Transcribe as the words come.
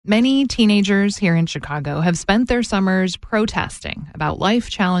Many teenagers here in Chicago have spent their summers protesting about life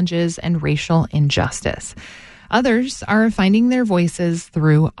challenges and racial injustice. Others are finding their voices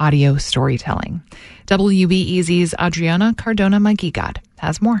through audio storytelling. WBEZ's Adriana Cardona Maguigad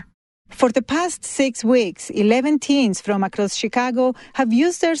has more. For the past 6 weeks, 11 teens from across Chicago have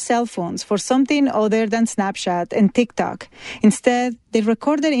used their cell phones for something other than Snapchat and TikTok. Instead, they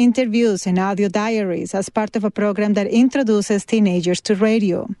recorded interviews and audio diaries as part of a program that introduces teenagers to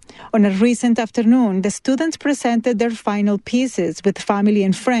radio. On a recent afternoon, the students presented their final pieces with family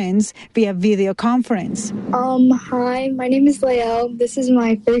and friends via video conference. Hi, my name is Lael. This is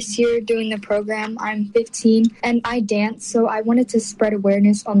my first year doing the program. I'm 15 and I dance, so I wanted to spread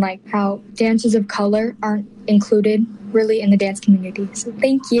awareness on how dancers of color aren't included really in the dance community. So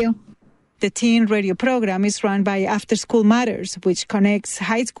thank you. The teen radio program is run by After School Matters, which connects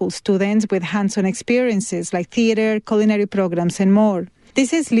high school students with hands-on experiences like theater, culinary programs, and more.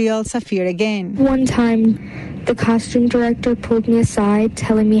 This is Leal Safir again. One time, the costume director pulled me aside,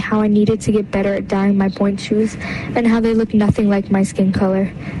 telling me how I needed to get better at dyeing my point shoes and how they look nothing like my skin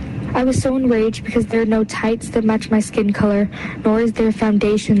color. I was so enraged because there are no tights that match my skin color, nor is there a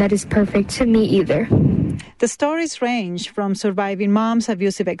foundation that is perfect to me either. The stories range from surviving mom's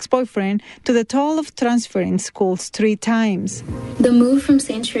abusive ex-boyfriend to the toll of transferring schools 3 times. The move from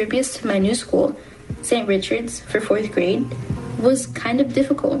St. Trebius to my new school, St. Richard's, for 4th grade, was kind of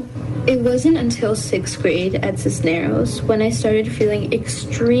difficult. It wasn't until 6th grade at Cisneros when I started feeling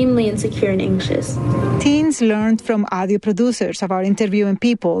extremely insecure and anxious. Teens learned from audio producers about interviewing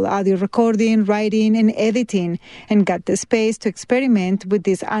people, audio recording, writing, and editing, and got the space to experiment with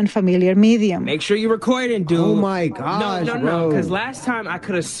this unfamiliar medium. Make sure you're recording, dude. Oh my gosh, No, because last time I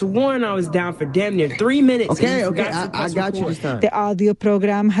could have sworn I was down for damn near 3 minutes. Okay, I got you this time. The audio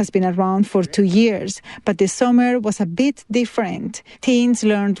program has been around for 2 years, but this summer was a bit different. Teens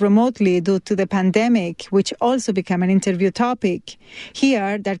learned remotely due to the pandemic, which also became an interview topic.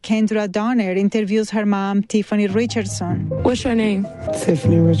 Here, Kendra Donner interviews her mom, Tiffany Richardson. What's your name?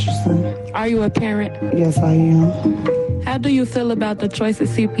 Tiffany Richardson. Are you a parent? Yes, I am. How do you feel about the choices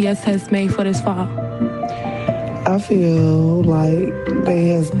CPS has made for this fall? I feel like they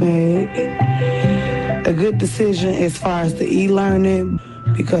has made a good decision as far as the e-learning,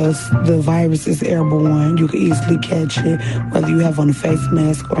 because the virus is airborne. You can easily catch it, whether you have on a face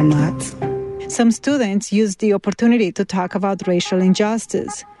mask or not. Some students used the opportunity to talk about racial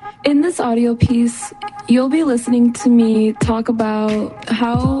injustice. In this audio piece, you'll be listening to me talk about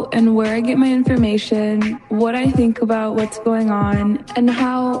how and where I get my information, what I think about what's going on, and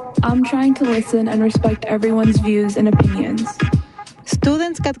how I'm trying to listen and respect everyone's views and opinions.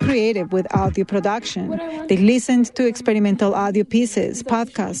 Students got creative with audio production. They listened to experimental audio pieces,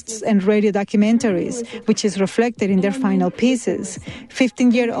 podcasts, and radio documentaries, which is reflected in their final pieces.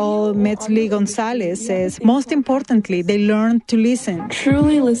 15-year-old Metzli Gonzalez says, most importantly, they learned to listen.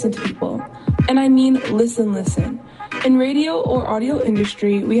 Truly listen to people. And I mean listen. In radio or audio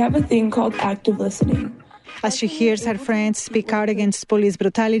industry, we have a thing called active listening. As she hears her friends speak out against police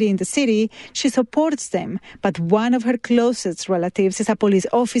brutality in the city, she supports them. But one of her closest relatives is a police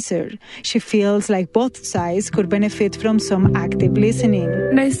officer. She feels like both sides could benefit from some active listening.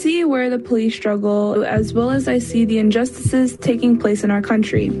 And I see where the police struggle, as well as I see the injustices taking place in our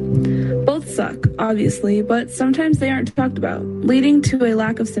country. Both suck, obviously, but sometimes they aren't talked about, leading to a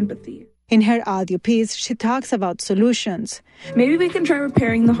lack of sympathy. In her audio piece, she talks about solutions. Maybe we can try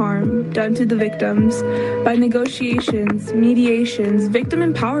repairing the harm done to the victims by negotiations, mediations, victim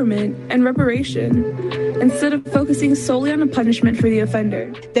empowerment, and reparation, instead of focusing solely on a punishment for the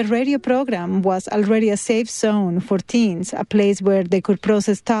offender. The radio program was already a safe zone for teens, a place where they could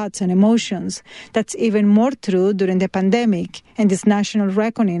process thoughts and emotions. That's even more true during the pandemic and this national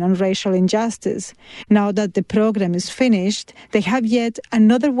reckoning on racial injustice. Now that the program is finished, they have yet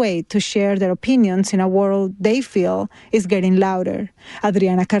another way to share their opinions in a world they feel is getting louder.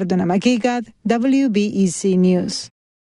 Adriana Cardona Maguigad, WBEZ News.